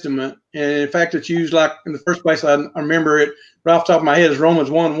Testament, and in fact, it's used like in the first place. I remember it right off the top of my head is Romans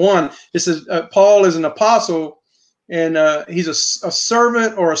 1:1. It says Paul is an apostle, and he's a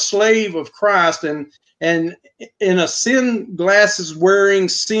servant or a slave of Christ, and in a sin glasses wearing,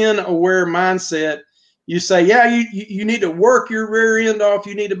 sin aware mindset. You say, yeah, you need to work your rear end off.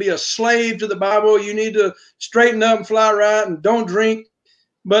 You need to be a slave to the Bible. You need to straighten up and fly right and don't drink.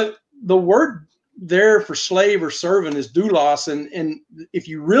 But the word there for slave or servant is doulos. And if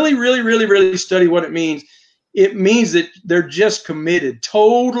you really, really, really, really study what it means that they're just committed,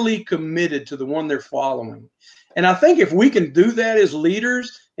 totally committed to the one they're following. And I think if we can do that as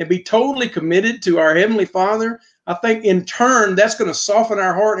leaders and be totally committed to our Heavenly Father, I think in turn, that's going to soften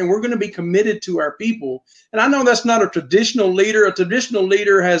our heart and we're going to be committed to our people. And I know that's not a traditional leader. A traditional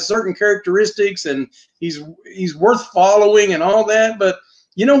leader has certain characteristics and he's worth following and all that. But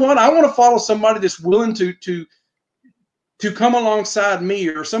you know what? I want to follow somebody that's willing to come alongside me,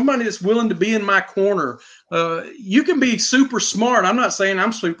 or somebody that's willing to be in my corner. You can be super smart. I'm not saying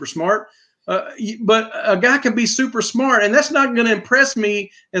I'm super smart. But a guy can be super smart, and that's not going to impress me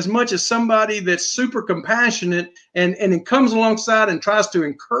as much as somebody that's super compassionate and it comes alongside and tries to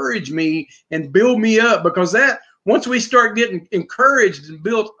encourage me and build me up. Because that once we start getting encouraged and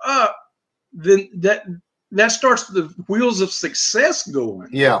built up, then that starts the wheels of success going.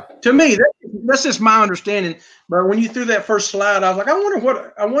 Yeah. To me, that's just my understanding. But when you threw that first slide, I was like, I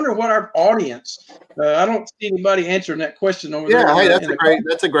wonder what our audience. I don't see anybody answering that question over there. Yeah, hey,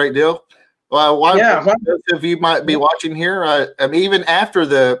 that's a great deal. Well, those of you might be watching here, I mean, even after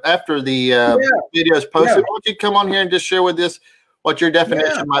the video is posted, why don't you come on here and just share with us what your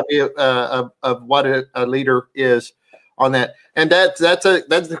definition might be of what a leader is on that. And that's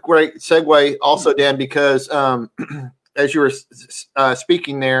a great segue also, Dan, because as you were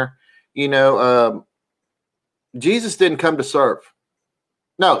speaking there, you know, Jesus didn't come to serve.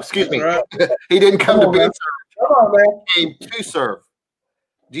 No, excuse me. Right. He didn't come to be served. Come on, man. He came to serve.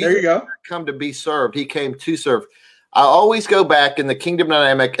 Jesus there you go. didn't come to be served. He came to serve. I always go back in the kingdom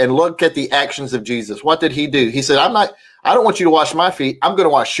dynamic and look at the actions of Jesus. What did he do? He said, I don't want you to wash my feet. I'm going to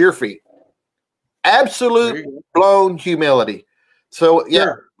wash your feet. Absolute blown humility. So,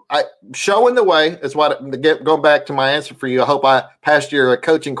 showing the way is what, going back to my answer for you. I hope I passed your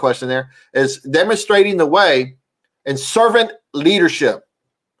coaching question there, is demonstrating the way and servant leadership.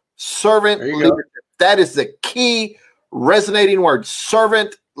 Servant leadership. That is the key resonating word,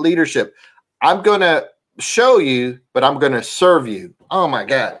 servant leadership. I'm going to show you, but I'm going to serve you. Oh my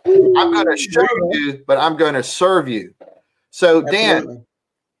God. I'm going to show you, but I'm going to serve you. So Dan,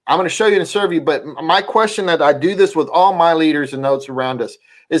 I'm going to show you and serve you. But my question, that I do this with all my leaders and those around us,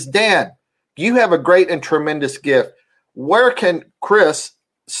 is Dan, you have a great and tremendous gift. Where can Chris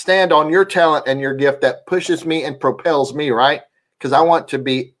stand on your talent and your gift that pushes me and propels me, right? Because I want to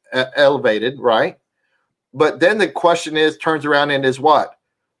be elevated, right? But then the question turns around and is what?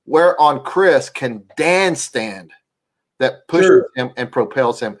 Where on Chris can Dan stand that pushes him and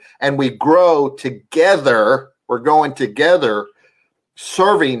propels him? And we grow together. We're going together,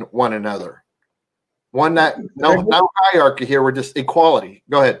 serving one another. No hierarchy here. We're just equality.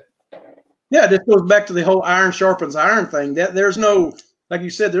 Go ahead. Yeah, this goes back to the whole iron sharpens iron thing. That there's no, like you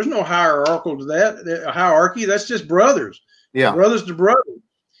said, there's no hierarchical to that. Hierarchy, that's just brothers. Yeah. Brothers to brothers.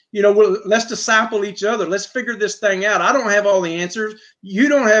 You know, let's disciple each other. Let's figure this thing out. I don't have all the answers. You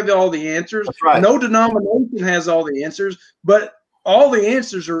don't have all the answers. That's right. No denomination has all the answers, but all the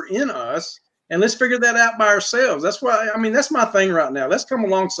answers are in us. And let's figure that out by ourselves. That's why, I mean, that's my thing right now. Let's come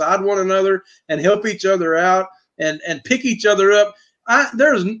alongside one another and help each other out and pick each other up.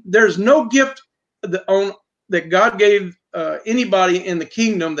 There's no gift that God gave anybody in the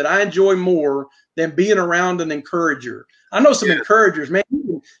kingdom that I enjoy more than being around an encourager. I know some encouragers, man.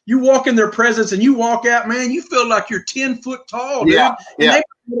 You walk in their presence and you walk out, man, you feel like you're 10 foot tall, dude. And they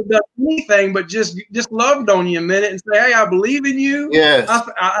could have done anything but just loved on you a minute and say, hey, I believe in you. Yes.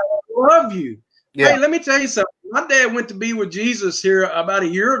 I love you. Yeah. Hey, let me tell you something. My dad went to be with Jesus here about a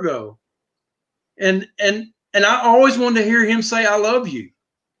year ago. And I always wanted to hear him say, I love you.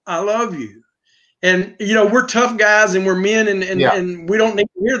 I love you. And, you know, we're tough guys and we're men and we don't need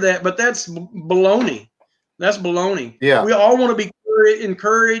to hear that, but that's baloney. That's baloney. Yeah. We all want to be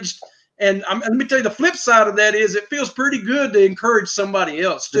encouraged. And let me tell you, the flip side of that is it feels pretty good to encourage somebody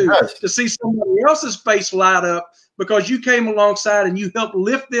else too, to see somebody else's face light up because you came alongside and you helped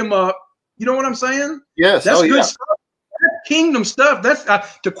lift them up. You know what I'm saying? Yes. That's good stuff. kingdom stuff. That's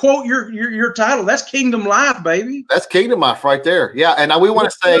to quote your title. That's kingdom life, baby. That's kingdom life right there. Yeah, and we want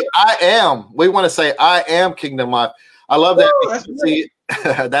to say I am. We want to say I am kingdom life. I love that. That's see,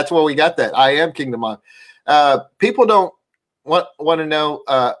 that's where we got that. I am kingdom life. People don't want to know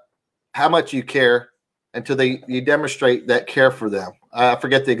how much you care until you demonstrate that care for them. I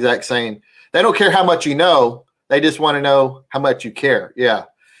forget the exact saying. They don't care how much you know. They just want to know how much you care. Yeah.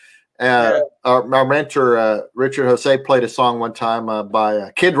 Our mentor, Richard Jose, played a song one time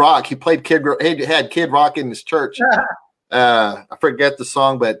by Kid Rock. He played he had Kid Rock in his church. I forget the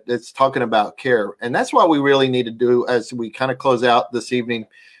song, but it's talking about care. And that's what we really need to do as we kind of close out this evening,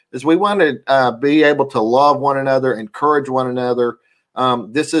 is we want to be able to love one another, encourage one another.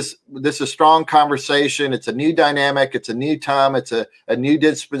 This is strong conversation. It's a new dynamic. It's a new time. It's a new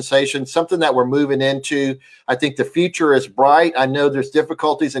dispensation, something that we're moving into. I think the future is bright. I know there's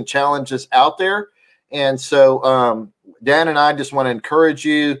difficulties and challenges out there. And so Dan and I just want to encourage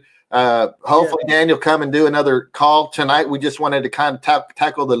you. Hopefully, Dan, you'll come and do another call tonight. We just wanted to kind of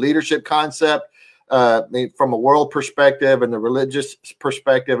tackle the leadership concept from a world perspective and the religious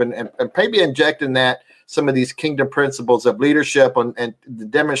perspective, and maybe injecting that some of these kingdom principles of leadership and the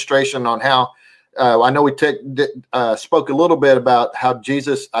demonstration on how I know we spoke a little bit about how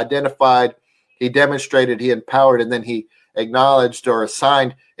Jesus identified, he demonstrated, he empowered, and then he acknowledged or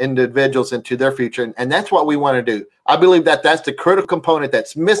assigned individuals into their future. And that's what we want to do. I believe that that's the critical component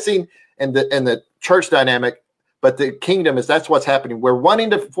that's missing in the church dynamic. But the kingdom that's what's happening. We're wanting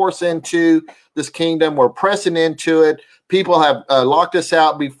to force into this kingdom. We're pressing into it. People have locked us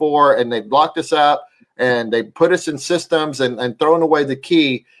out before, and they've locked us out, and they put us in systems and thrown away the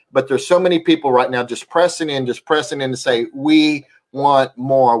key. But there's so many people right now just pressing in to say, we want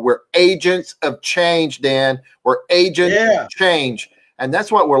more. We're agents of change, Dan. We're agents of change. And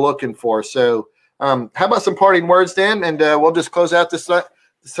that's what we're looking for. So how about some parting words, Dan? And we'll just close out this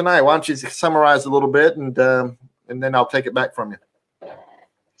tonight. Why don't you summarize a little bit, and then I'll take it back from you.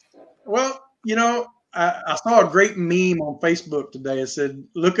 Well, I saw a great meme on Facebook today. It said,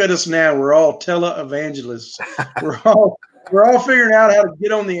 "Look at us now. We're all televangelists. we're all figuring out how to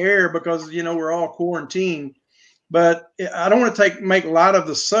get on the air because we're all quarantined." But I don't want to make light of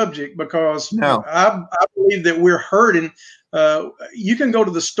the subject because I believe that we're hurting. You can go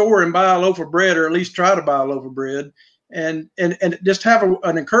to the store and buy a loaf of bread, or at least try to buy a loaf of bread, and just have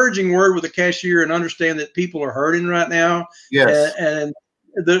an encouraging word with the cashier and understand that people are hurting right now. Yes. And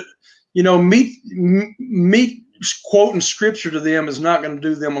me quoting scripture to them is not going to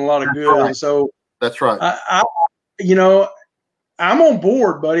do them a lot of good. Right. And so that's right. I'm on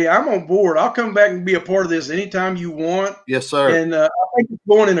board, buddy. I'm on board. I'll come back and be a part of this anytime you want. Yes, sir. And I think it's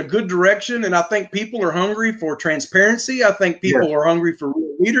going in a good direction. And I think people are hungry for transparency. I think people are hungry for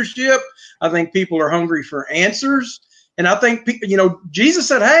real leadership. I think people are hungry for answers. And I think, Jesus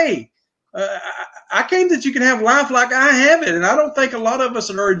said, hey, I came that you can have life like I have it. And I don't think a lot of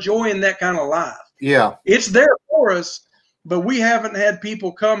us are enjoying that kind of life. Yeah. It's there for us, but we haven't had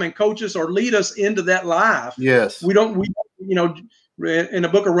people come and coach us or lead us into that life. Yes. We in the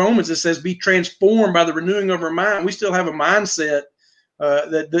book of Romans, it says, be transformed by the renewing of our mind. We still have a mindset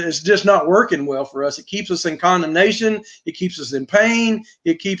that is just not working well for us. It keeps us in condemnation. It keeps us in pain.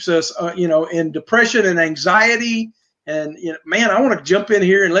 It keeps us, in depression and anxiety. And, man, I want to jump in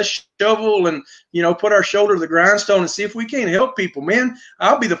here and let's shovel and, put our shoulder to the grindstone and see if we can help people. Man,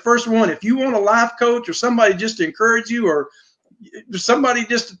 I'll be the first one. If you want a life coach or somebody just to encourage you or somebody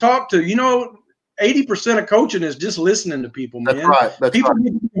just to talk to, 80% of coaching is just listening to people, man. That's right. People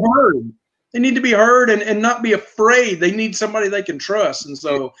need to be heard. They need to be heard and not be afraid. They need somebody they can trust. And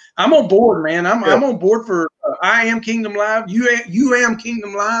so I'm on board, man. I'm on board for I Am Kingdom Live. You am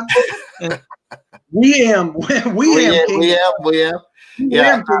Kingdom Live. And we am Kingdom. We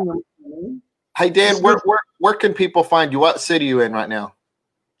am Kingdom. Hey, Dan, where can people find you? What city are you in right now?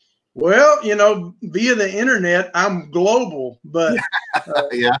 Well, via the internet, I'm global, but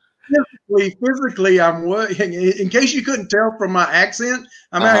Physically, I'm in case you couldn't tell from my accent,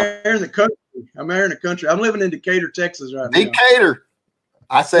 I'm out here in the country. I'm living in Decatur, Texas right now. Decatur.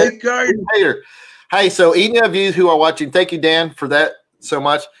 I said Decatur. Hey, so any of you who are watching, thank you, Dan, for that so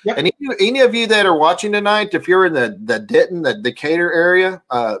much. Yep. And any of you that are watching tonight, if you're in the Denton, the Decatur area,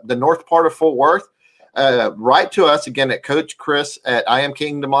 the north part of Fort Worth, write to us again at Coach Chris at I Am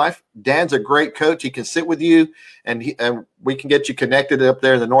Kingdom Life. Dan's a great coach. He can sit with you, and we can get you connected up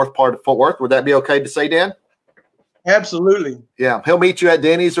there in the north part of Fort Worth. Would that be okay to say, Dan? Absolutely. Yeah, he'll meet you at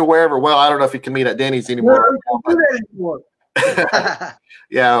Denny's or wherever. Well, I don't know if he can meet at Denny's anymore. No,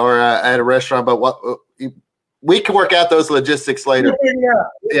 yeah, or at a restaurant. But we can work out those logistics later. We'll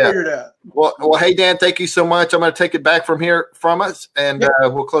figure it out. Well, hey, Dan, thank you so much. I'm going to take it back from us, and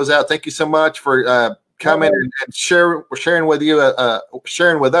we'll close out. Thank you so much for coming and sharing with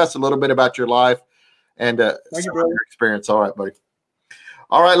us a little bit about your life and your experience. All right, buddy.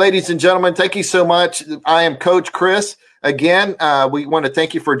 All right, ladies and gentlemen, thank you so much. I am Coach Chris. Again, we want to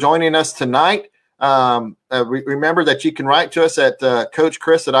thank you for joining us tonight. Remember that you can write to us at Coach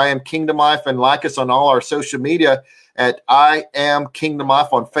Chris at I Am Kingdom Life, and like us on all our social media at I Am Kingdom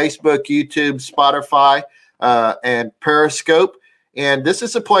Life on Facebook, YouTube, Spotify, and Periscope. And this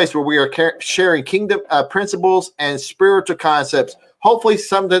is a place where we are sharing kingdom principles and spiritual concepts, hopefully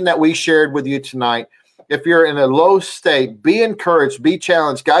something that we shared with you tonight. If you're in a low state, be encouraged, be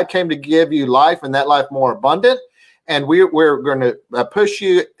challenged. God came to give you life and that life more abundant. And we're going to push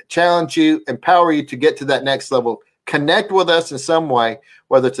you, challenge you, empower you to get to that next level. Connect with us in some way,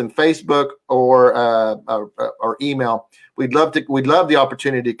 whether it's in Facebook or email. We'd love the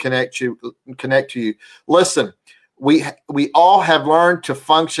opportunity to connect to you. Listen, we all have learned to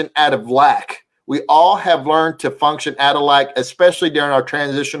function out of lack. We all have learned to function out of lack, especially during our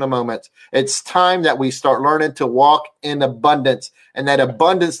transitional moments. It's time that we start learning to walk in abundance. And that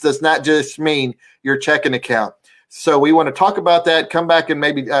abundance does not just mean your checking account. So we want to talk about that, come back and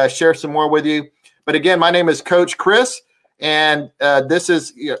maybe share some more with you. But again, my name is Coach Chris, and this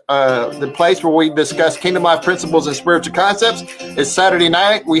is the place where we discuss Kingdom Life principles and spiritual concepts. It's Saturday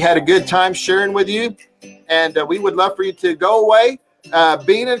night. We had a good time sharing with you, and we would love for you to go away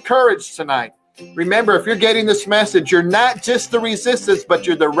being encouraged tonight. Remember, if you're getting this message, you're not just the resistance, but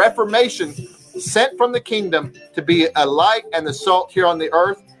you're the reformation sent from the kingdom to be a light and the salt here on the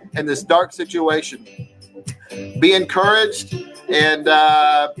earth in this dark situation. Be encouraged and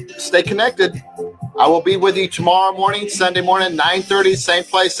stay connected. I will be with you tomorrow morning, Sunday morning, 9:30, same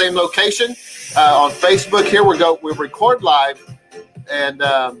place, same location. On Facebook here, we record live and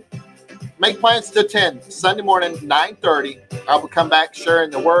make plans to attend Sunday morning, 9:30. I will come back sharing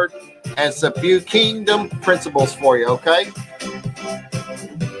the word and some few kingdom principles for you, okay?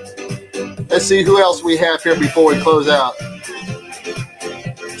 Let's see who else we have here before we close out.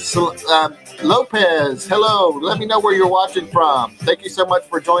 So, Lopez, hello. Let me know where you're watching from. Thank you so much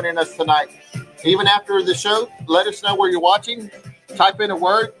for joining us tonight. Even after the show, let us know where you're watching. Type in a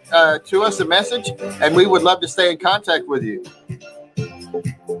word to us, a message, and we would love to stay in contact with you.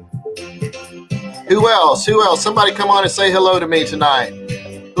 Who else? Somebody come on and say hello to me tonight.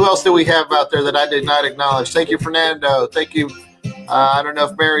 Who else do we have out there that I did not acknowledge? Thank you, Fernando. Thank you. I don't know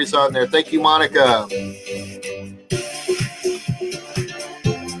if Mary's on there. Thank you, Monica.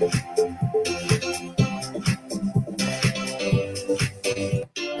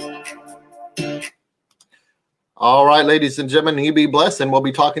 All right, ladies and gentlemen, you be blessed, and we'll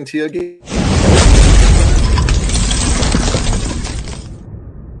be talking to you again.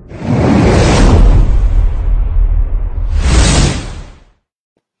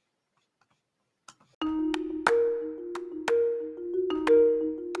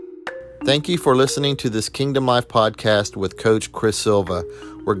 Thank you for listening to this Kingdom Life podcast with Coach Chris Silva.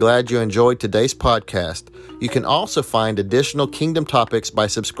 We're glad you enjoyed today's podcast. You can also find additional Kingdom topics by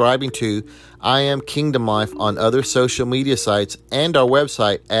subscribing to I Am Kingdom Life on other social media sites and our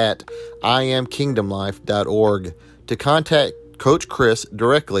website at iamkingdomlife.org. To contact Coach Chris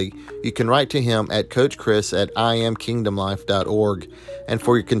directly, you can write to him at coachchris@iamkingdomlife.org. And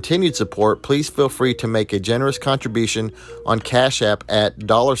for your continued support, please feel free to make a generous contribution on Cash App at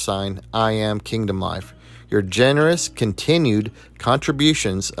 $IamKingdomLife. Your generous, continued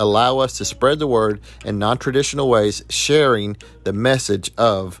contributions allow us to spread the word in non-traditional ways, sharing the message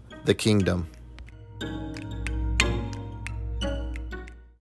of the kingdom.